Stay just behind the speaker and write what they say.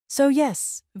So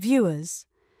yes, viewers,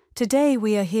 today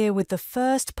we are here with the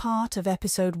first part of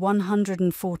episode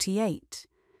 148,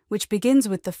 which begins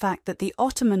with the fact that the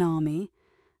Ottoman army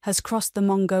has crossed the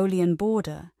Mongolian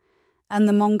border, and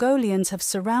the Mongolians have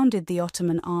surrounded the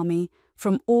Ottoman army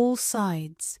from all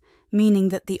sides, meaning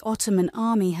that the Ottoman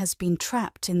army has been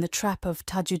trapped in the trap of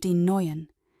Tajdin Nuyan.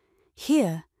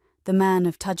 Here, the man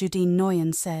of Tajdin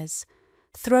Nuyan says,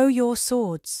 "Throw your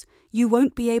swords, you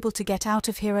won't be able to get out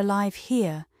of here alive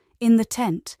here." In the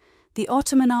tent, the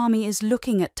Ottoman army is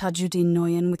looking at Tajdin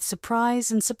Nuyan with surprise,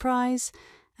 and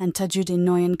Tajdin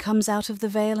Nuyan comes out of the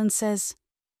veil and says,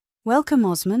 "Welcome,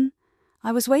 Osman.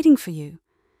 I was waiting for you."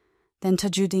 Then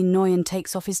Tajdin Nuyan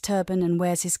takes off his turban and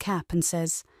wears his cap and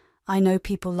says, "I know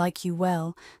people like you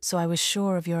well, so I was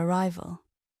sure of your arrival."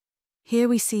 Here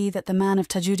we see that the man of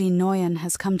Tajdin Nuyan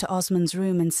has come to Osman's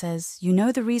room and says, "You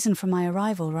know the reason for my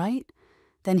arrival, right?"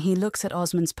 Then he looks at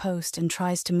Osman's post and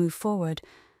tries to move forward,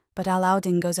 but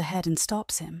Alauddin goes ahead and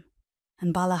stops him.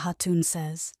 And Bala Hatun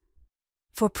says,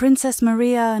 "For Princess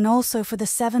Maria and also for the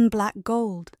 7 black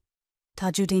gold."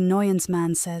 Tajdin Nuyan's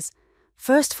man says,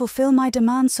 "First fulfill my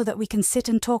demands so that we can sit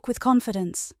and talk with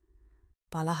confidence."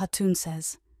 Bala Hatun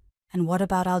says, "And what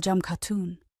about Eljum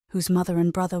Khatun, whose mother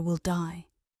and brother will die?"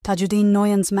 Tajdin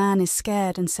Nuyan's man is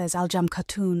scared and says, Eljum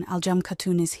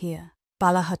Khatun is here."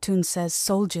 Bala Hatun says,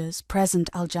 "Soldiers, present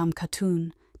Eljum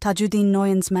Khatun." Tajdin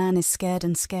Nuyan's man is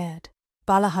scared.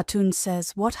 Bala Hatun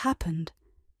says, "What happened?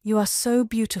 You are so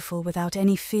beautiful without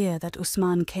any fear that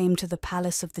Usman came to the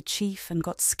palace of the chief and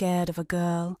got scared of a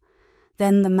girl."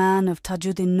 Then the man of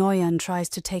Tajdin Nuyan tries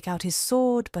to take out his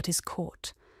sword but is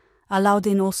caught.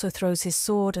 Alauddin also throws his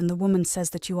sword and the woman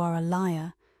says that you are a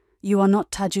liar. "You are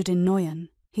not Tajdin Nuyan.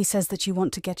 He says that you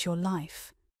want to get your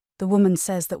life." The woman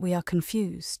says that we are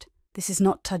confused. This is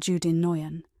not Tajdin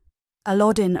Nuyan.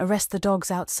 Alauddin, arrest the dogs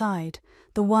outside.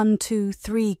 The 1, 2,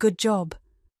 3, good job.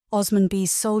 Osman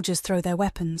Bey's soldiers throw their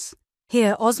weapons.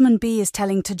 Here, Osman Bey is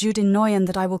telling Tajdin Nuyan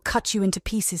that I will cut you into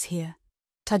pieces here.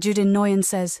 Tajdin Nuyan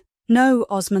says, "No,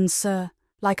 Osman sir,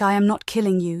 like I am not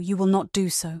killing you, you will not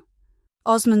do so."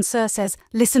 Osman sir says,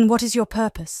 "Listen, what is your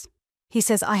purpose?" He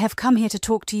says, "I have come here to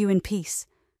talk to you in peace.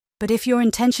 But if your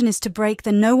intention is to break,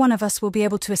 then no one of us will be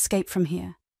able to escape from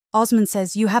here." Osman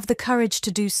says, "You have the courage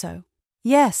to do so."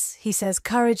 "Yes," he says,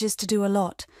 "courage is to do a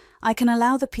lot. I can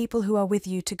allow the people who are with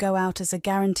you to go out as a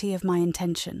guarantee of my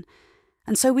intention,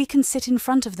 and so we can sit in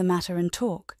front of the matter and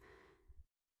talk."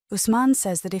 Usman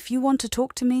says that if you want to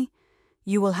talk to me,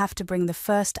 you will have to bring the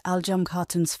first Eljum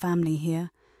Khatun's family here.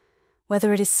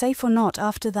 Whether it is safe or not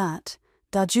after that,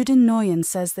 Tajdin Nuyan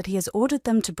says that he has ordered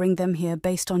them to bring them here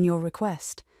based on your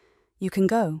request. You can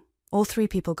go. All 3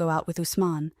 people go out with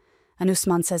Usman, and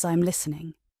Usman says, "I am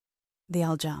listening." The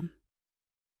Eljum.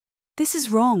 This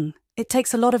is wrong. It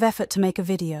takes a lot of effort to make a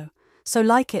video, so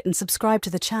like it and subscribe to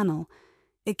the channel.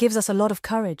 It gives us a lot of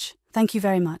courage. Thank you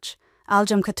very much.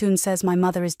 Eljum Khatun says, "My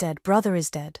mother is dead, brother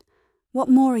is dead." What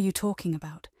more are you talking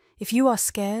about? If you are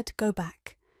scared, go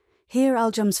back. Here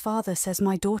Eljum's father says,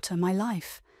 "My daughter, my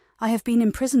life. I have been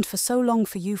imprisoned for so long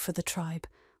for you, for the tribe.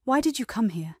 Why did you come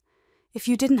here? If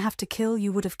you didn't have to kill,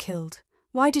 you would have killed.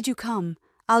 Why did you come?"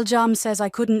 Eljum says, "I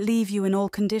couldn't leave you in all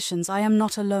conditions. I am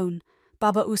not alone.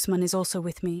 Baba Usman is also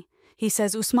with me. He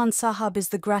says Usman Sahab is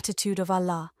the gratitude of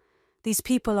Allah. These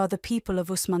people are the people of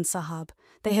Usman Sahab.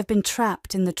 They have been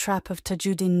trapped in the trap of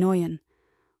Tajdin Nuyan."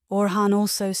 Orhan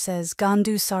also says,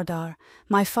 "Gandu Sardar,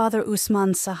 my father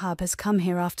Usman Sahab has come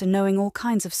here after knowing all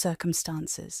kinds of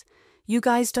circumstances. You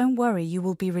guys don't worry, you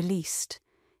will be released."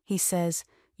 He says,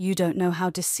 "You don't know how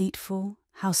deceitful,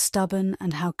 how stubborn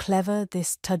and how clever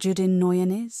this Tajdin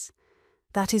Nuyan is.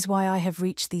 That is why I have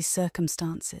reached these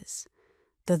circumstances.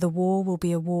 The war will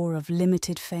be a war of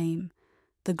limited fame.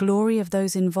 The glory of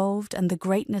those involved and the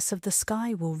greatness of the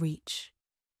sky will reach."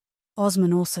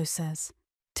 Osman also says,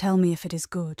 "Tell me if it is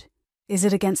good. Is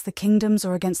it against the kingdoms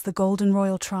or against the Golden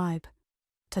Royal Tribe?"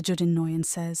 Tajdin Nuyan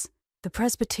says, "The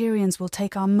Presbyterians will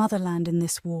take our motherland in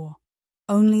this war.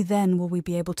 Only then will we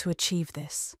be able to achieve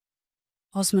this."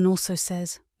 Osman also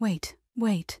says, Wait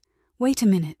a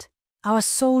minute. Our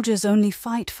soldiers only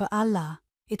fight for Allah.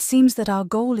 It seems that our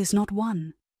goal is not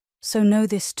won. So know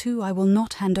this too, I will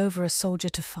not hand over a soldier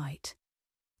to fight."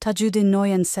 Tajdin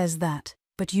Nuyan says that,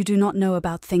 "But you do not know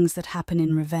about things that happen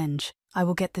in revenge. I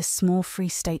will get this small free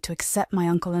state to accept my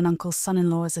uncle and uncle's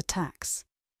son-in-law as attacks."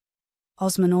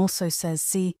 Osman also says,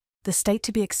 "See, the state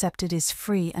to be accepted is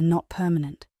free and not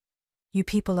permanent. You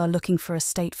people are looking for a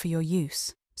state for your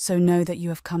use, so know that you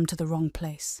have come to the wrong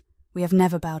place. We have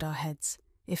never bowed our heads.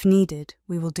 If needed,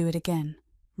 we will do it again.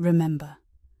 Remember."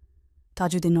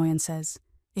 Tajdin Nuyan says,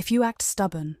 "If you act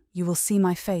stubborn, you will see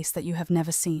my face that you have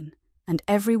never seen, and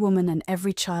every woman and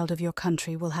every child of your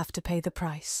country will have to pay the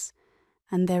price.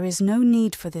 And there is no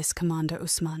need for this, Commander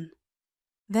Usman.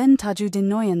 Then Tajdin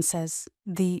Nuyan says,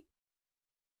 the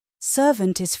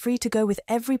servant is free to go with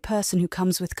every person who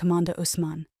comes with Commander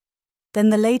Usman. Then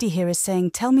the lady here is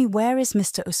saying, tell me, where is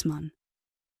Mr. Usman?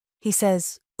 He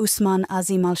says, Usman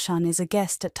Azim al-Shan is a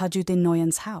guest at Tajdin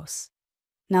Nuyan's house.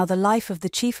 Now the life of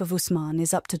the chief of Usman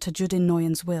is up to Tajdin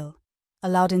Nuyan's will.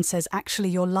 Aladdin says, actually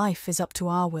your life is up to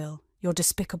our will, your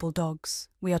despicable dogs.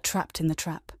 We are trapped in the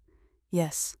trap.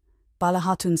 Yes, Bala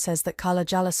Hatun says that Kala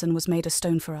Jalasan was made a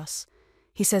stone for us.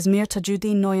 He says Mir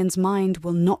Tajdin Nuyan's mind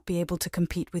will not be able to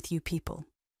compete with you people.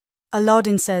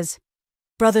 Aladdin says,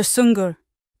 Brother Sungur,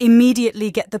 immediately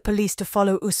get the police to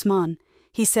follow Usman.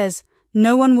 He says,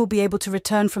 no one will be able to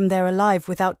return from there alive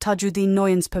without Tajdin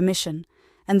Nuyan's permission.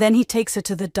 And then he takes her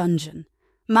to the dungeon.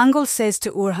 Mangol says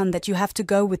to Urhan that you have to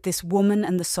go with this woman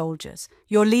and the soldiers.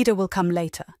 Your leader will come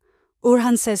later.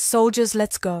 Urhan says, soldiers,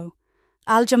 let's go.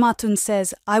 Al-Jamatun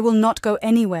says, I will not go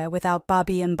anywhere without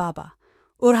Babi and Baba.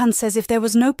 Urhan says if there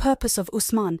was no purpose of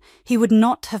Usman, he would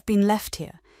not have been left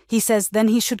here. He says then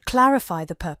he should clarify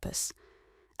the purpose.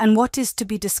 And what is to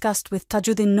be discussed with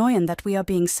Tajdin Nuyan that we are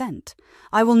being sent?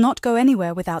 I will not go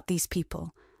anywhere without these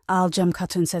people. Al-Jam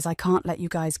Khatun says, I can't let you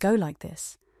guys go like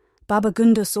this. Baba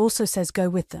Gundus also says, go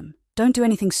with them. Don't do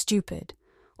anything stupid.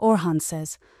 Orhan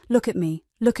says, look at me,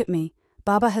 look at me.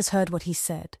 Baba has heard what he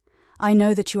said. I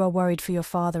know that you are worried for your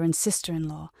father and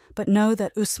sister-in-law, but know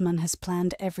that Usman has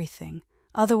planned everything.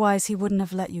 Otherwise he wouldn't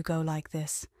have let you go like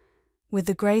this. With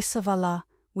the grace of Allah,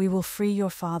 we will free your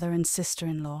father and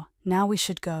sister-in-law. Now we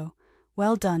should go.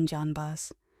 Well done,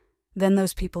 Janbaz. Then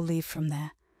those people leave from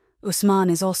there. Usman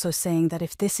is also saying that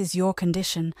if this is your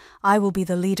condition, I will be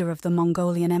the leader of the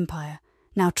Mongolian Empire.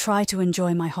 Now try to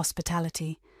enjoy my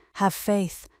hospitality. Have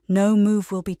faith, no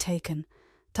move will be taken.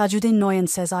 Tajdin Nuyan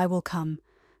says, I will come.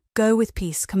 Go with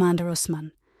peace, Commander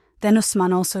Usman. Then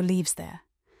Usman also leaves there.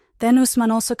 Then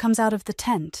Usman also comes out of the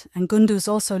tent, and Gunduz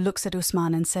also looks at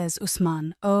Usman and says,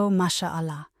 Usman, oh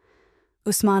Masha'Allah.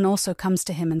 Usman also comes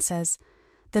to him and says,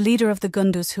 the leader of the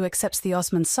Gunduz who accepts the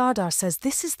Osman Sardar says,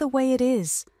 this is the way it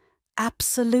is.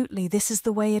 Absolutely, this is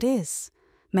the way it is.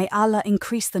 May Allah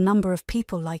increase the number of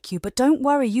people like you, but don't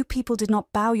worry, you people did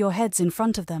not bow your heads in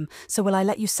front of them, so will I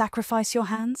let you sacrifice your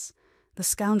hands? The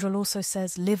scoundrel also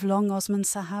says, live long, Osman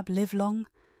Sahab, live long.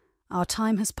 Our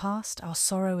time has passed, our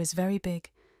sorrow is very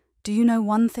big. Do you know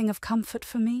one thing of comfort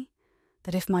for me?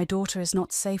 That if my daughter is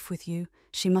not safe with you,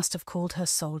 she must have called her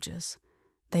soldiers.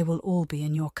 They will all be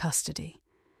in your custody.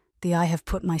 I have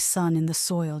put my son in the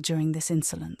soil during this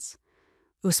insolence.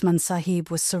 Usman Sahib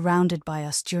was surrounded by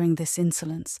us during this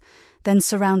insolence, then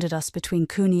surrounded us between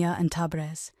Kunia and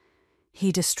Tabriz.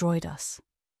 He destroyed us.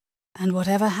 And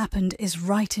whatever happened is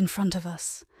right in front of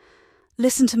us.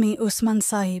 Listen to me, Usman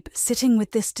Sahib, sitting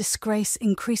with this disgrace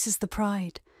increases the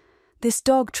pride. This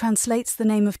dog translates the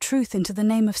name of truth into the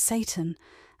name of Satan,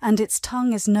 and its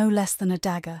tongue is no less than a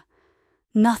dagger.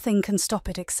 Nothing can stop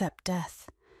it except death.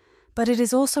 But it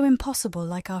is also impossible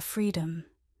like our freedom.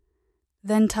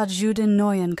 Then Tajdin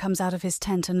Nuyan comes out of his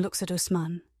tent and looks at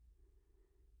Usman.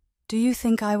 Do you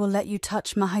think I will let you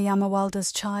touch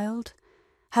Mahayamawalda's child?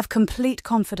 Have complete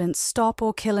confidence, stop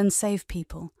or kill and save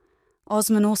people.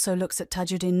 Osman also looks at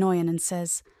Tajdin Nuyan and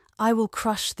says, I will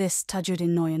crush this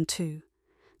Tajdin Nuyan too.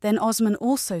 Then Osman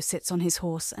also sits on his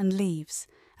horse and leaves.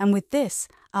 And with this,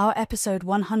 our episode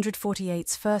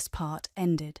 148's first part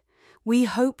ended. We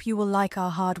hope you will like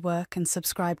our hard work and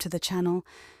subscribe to the channel.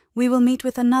 We will meet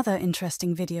with another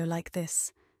interesting video like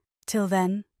this. Till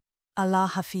then,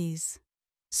 Allah Hafiz.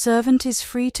 Servant is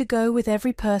free to go with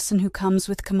every person who comes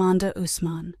with Commander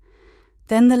Usman.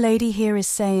 Then the lady here is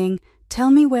saying,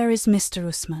 tell me, where is Mr.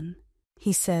 Usman?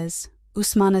 He says,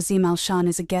 Usman Azim al-Shan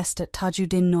is a guest at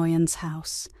Tajdin Nuyan's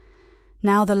house.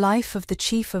 Now the life of the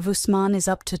chief of Usman is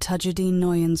up to Tajdin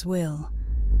Nuyan's will.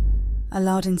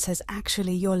 Aladdin says,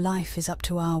 actually your life is up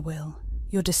to our will.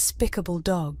 Your despicable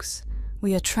dogs.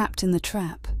 We are trapped in the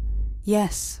trap.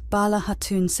 Yes, Bala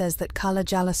Hatun says that Kala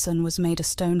Jalasan was made a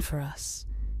stone for us.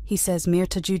 He says Mir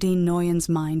Tajdin Nuyan's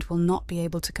mind will not be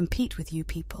able to compete with you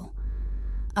people.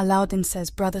 Aladdin says,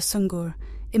 Brother Sungur,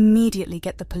 immediately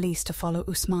get the police to follow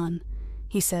Usman.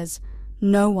 He says,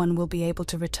 no one will be able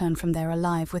to return from there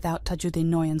alive without Tajdin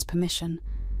Nuyan's permission.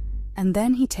 And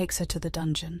then he takes her to the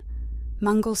dungeon.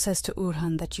 Mangol says to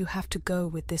Urhan that you have to go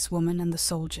with this woman and the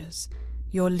soldiers.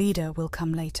 Your leader will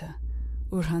come later.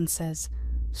 Urhan says,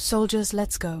 soldiers,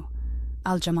 let's go.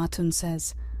 Al-Jamatun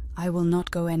says, I will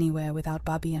not go anywhere without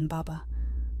Babi and Baba.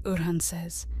 Urhan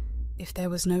says, if there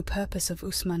was no purpose of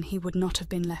Usman, he would not have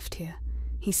been left here.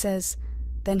 He says,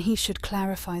 then he should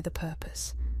clarify the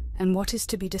purpose. And what is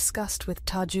to be discussed with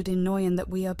Tajdin Nuyan that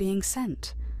we are being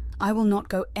sent? I will not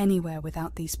go anywhere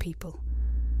without these people.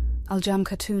 Eljum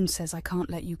Khatun says I can't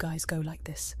let you guys go like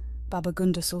this. Baba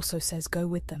Gundus also says go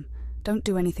with them. Don't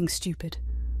do anything stupid.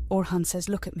 Orhan says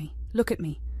look at me, look at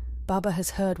me. Baba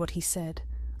has heard what he said.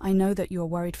 I know that you are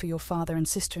worried for your father and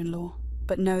sister-in-law,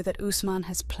 but know that Usman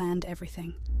has planned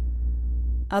everything.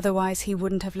 Otherwise he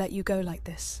wouldn't have let you go like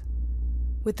this.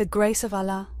 With the grace of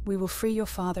Allah, we will free your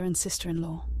father and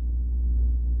sister-in-law.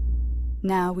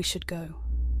 Now we should go.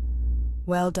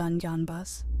 Well done,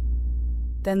 Janbaz.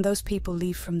 Then those people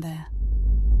leave from there.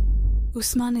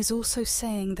 Usman is also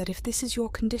saying that if this is your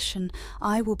condition,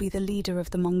 I will be the leader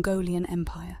of the Mongolian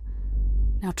Empire.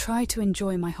 Now try to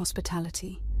enjoy my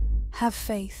hospitality. Have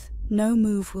faith, no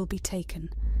move will be taken.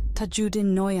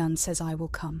 Tajdin Nuyan says I will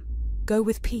come. Go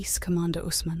with peace, Commander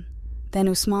Usman. Then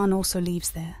Usman also leaves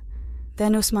there.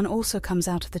 Then Usman also comes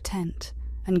out of the tent,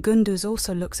 and Gunduz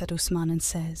also looks at Usman and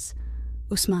says,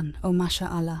 Usman, O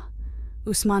Masha'Allah.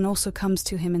 Usman also comes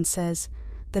to him and says,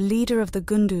 the leader of the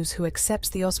Gunduz who accepts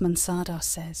the Osman Sardar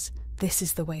says, this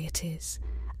is the way it is.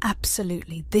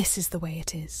 Absolutely, this is the way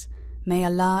it is. May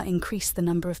Allah increase the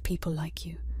number of people like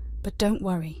you. But don't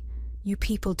worry, you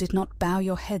people did not bow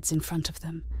your heads in front of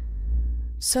them.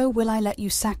 So will I let you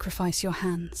sacrifice your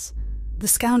hands. The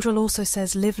scoundrel also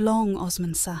says, live long,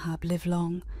 Osman Sahab, live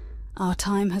long. Our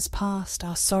time has passed,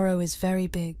 our sorrow is very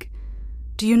big.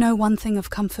 Do you know one thing of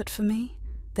comfort for me?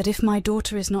 That if my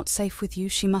daughter is not safe with you,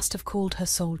 she must have called her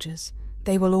soldiers.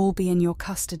 They will all be in your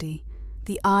custody.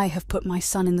 I have put my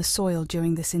son in the soil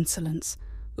during this insolence.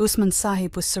 Usman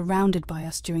Sahib was surrounded by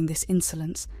us during this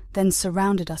insolence, then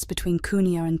surrounded us between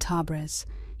Kunia and Tabriz.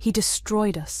 He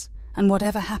destroyed us, and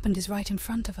whatever happened is right in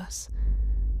front of us.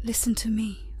 Listen to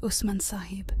me, Usman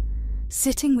Sahib.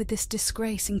 Sitting with this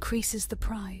disgrace increases the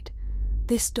pride.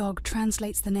 This dog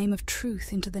translates the name of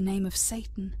truth into the name of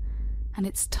Satan, and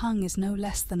its tongue is no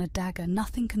less than a dagger.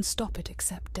 Nothing can stop it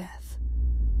except death.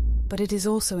 But it is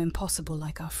also impossible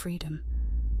like our freedom.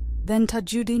 Then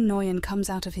Tajdin Nuyan comes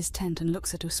out of his tent and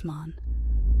looks at Usman.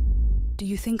 Do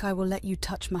you think I will let you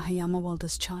touch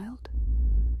Mahayamawalda's child?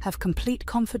 Have complete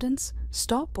confidence,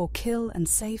 stop or kill and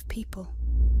save people.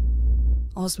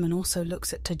 Osman also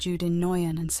looks at Tajdin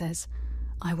Nuyan and says,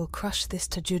 I will crush this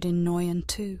Tajdin Nuyan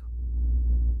too.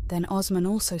 Then Osman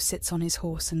also sits on his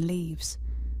horse and leaves.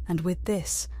 And with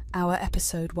this, our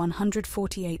episode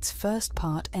 148's first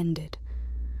part ended.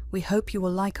 We hope you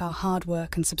will like our hard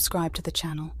work and subscribe to the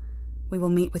channel. We will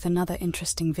meet with another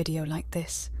interesting video like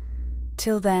this.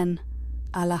 Till then,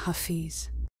 Allah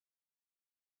Hafiz.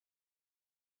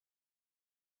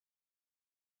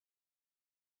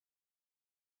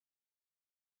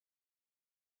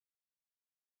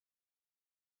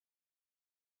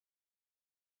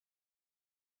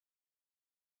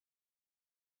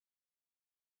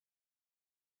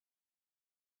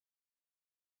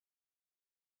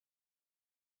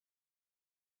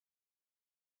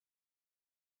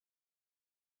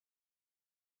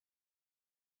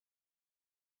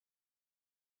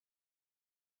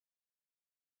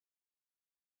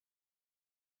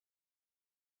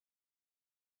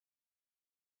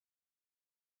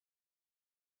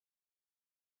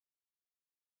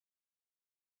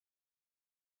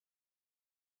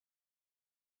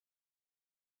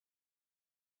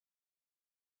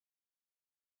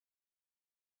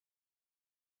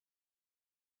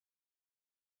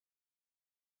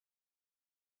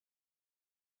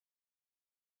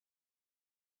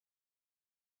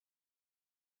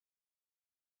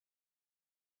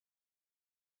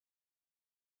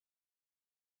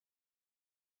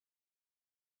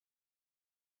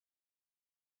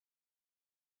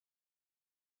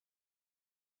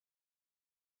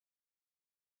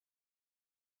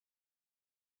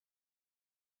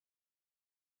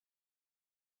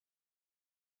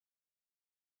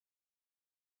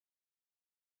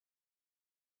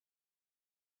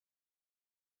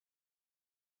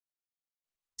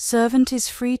 Servant is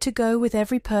free to go with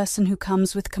every person who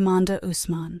comes with Commander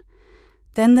Usman.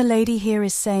 Then the lady here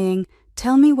is saying,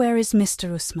 tell me where is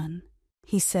Mr. Usman?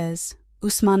 He says,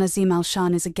 Usman Azim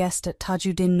al-Shan is a guest at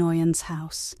Tajdin Nuyan's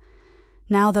house.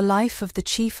 Now the life of the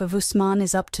chief of Usman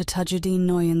is up to Tajdin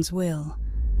Nuyan's will.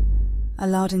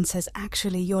 Aladdin says,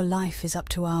 actually your life is up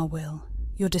to our will.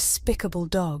 You're despicable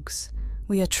dogs.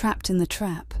 We are trapped in the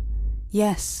trap.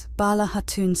 Yes, Bala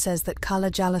Hatun says that Kala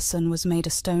Jalasun was made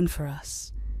a stone for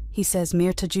us. He says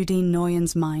Mir Tajdin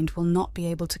Nuyan's mind will not be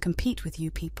able to compete with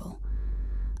you people.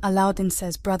 Aladdin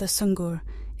says, Brother Sungur,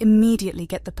 immediately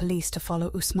get the police to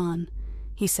follow Usman.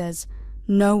 He says,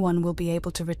 no one will be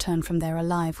able to return from there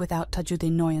alive without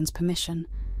Tajdin Nuyan's permission.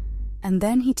 And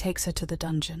then he takes her to the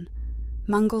dungeon.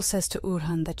 Mangal says to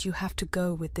Urhan that you have to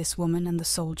go with this woman and the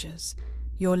soldiers.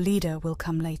 Your leader will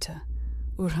come later.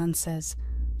 Urhan says,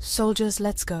 "Soldiers,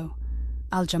 let's go."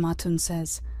 Al-Jamatun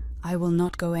says, "I will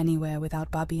not go anywhere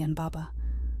without Babi and Baba."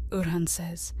 Urhan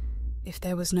says, "If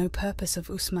there was no purpose of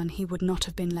Usman, he would not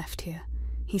have been left here."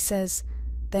 He says,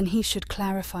 "Then he should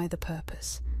clarify the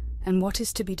purpose, and what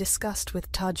is to be discussed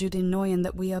with Tajdin Nuyan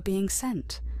that we are being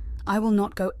sent. I will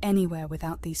not go anywhere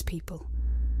without these people."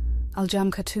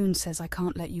 Aljam Khatun says, "I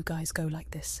can't let you guys go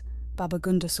like this." Baba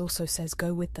Gundus also says,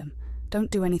 "Go with them. Don't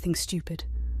do anything stupid."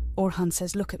 Orhan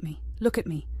says, "Look at me, look at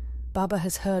me." Baba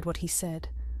has heard what he said.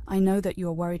 "I know that you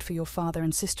are worried for your father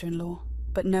and sister-in-law,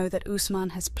 but know that Usman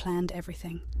has planned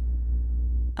everything.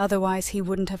 Otherwise he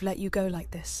wouldn't have let you go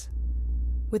like this.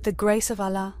 With the grace of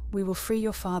Allah, we will free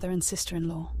your father and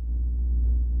sister-in-law.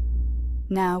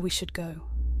 Now we should go."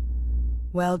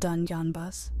 "Well done,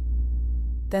 Janbaz."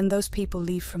 Then those people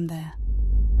leave from there.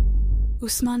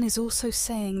 Usman is also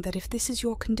saying that if this is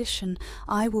your condition,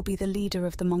 I will be the leader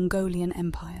of the Mongolian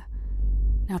Empire.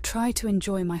 Now try to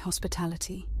enjoy my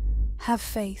hospitality. Have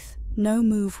faith, no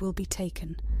move will be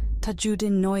taken.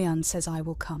 Tajdin Nuyan says I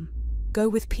will come. Go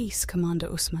with peace, Commander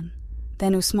Usman.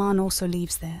 Then Usman also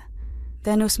leaves there.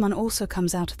 Then Usman also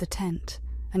comes out of the tent,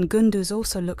 and Gunduz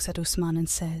also looks at Usman and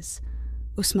says,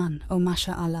 "Usman, O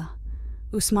Masha'Allah."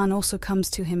 Usman also comes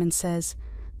to him and says,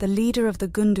 "The leader of the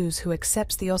Gunduz who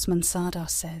accepts the Osman Sardar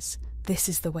says, this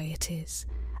is the way it is.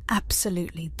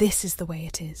 Absolutely, this is the way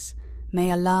it is.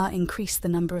 May Allah increase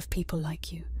the number of people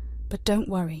like you. But don't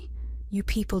worry, you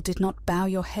people did not bow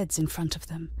your heads in front of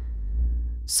them.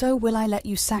 So will I let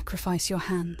you sacrifice your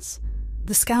hands."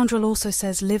 The scoundrel also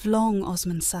says, "Live long,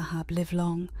 Osman Sahab, live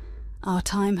long. Our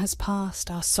time has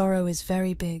passed, our sorrow is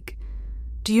very big.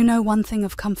 Do you know one thing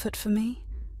of comfort for me?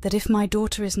 That if my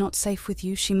daughter is not safe with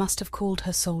you, she must have called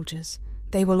her soldiers.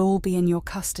 They will all be in your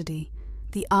custody.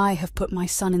 The I have put my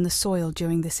son in the soil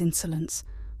during this insolence.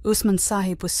 Usman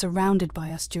Sahib was surrounded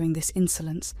by us during this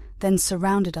insolence, then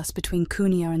surrounded us between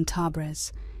Kunia and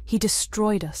Tabriz. He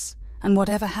destroyed us, and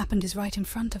whatever happened is right in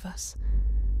front of us.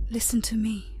 Listen to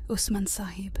me, Usman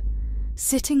Sahib.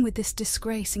 Sitting with this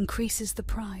disgrace increases the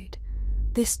pride.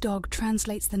 This dog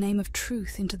translates the name of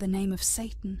truth into the name of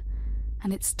Satan,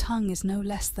 and its tongue is no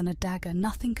less than a dagger.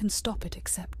 Nothing can stop it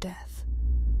except death.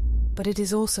 But it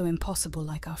is also impossible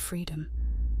like our freedom."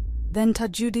 Then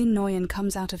Tajdin Nuyan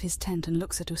comes out of his tent and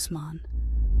looks at Usman.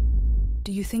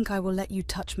 "Do you think I will let you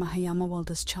touch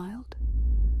Mahayamawalda's child?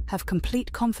 Have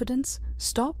complete confidence,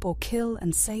 stop or kill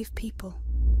and save people."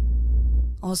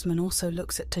 Osman also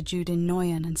looks at Tajdin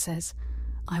Nuyan and says,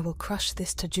 "I will crush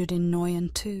this Tajdin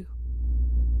Nuyan too."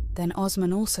 Then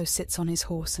Osman also sits on his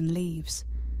horse and leaves.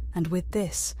 And with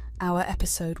this, our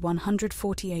episode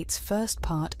 148's first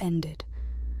part ended.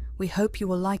 We hope you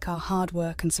will like our hard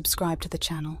work and subscribe to the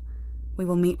channel. We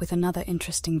will meet with another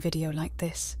interesting video like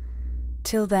this.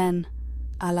 Till then,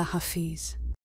 Allah Hafiz.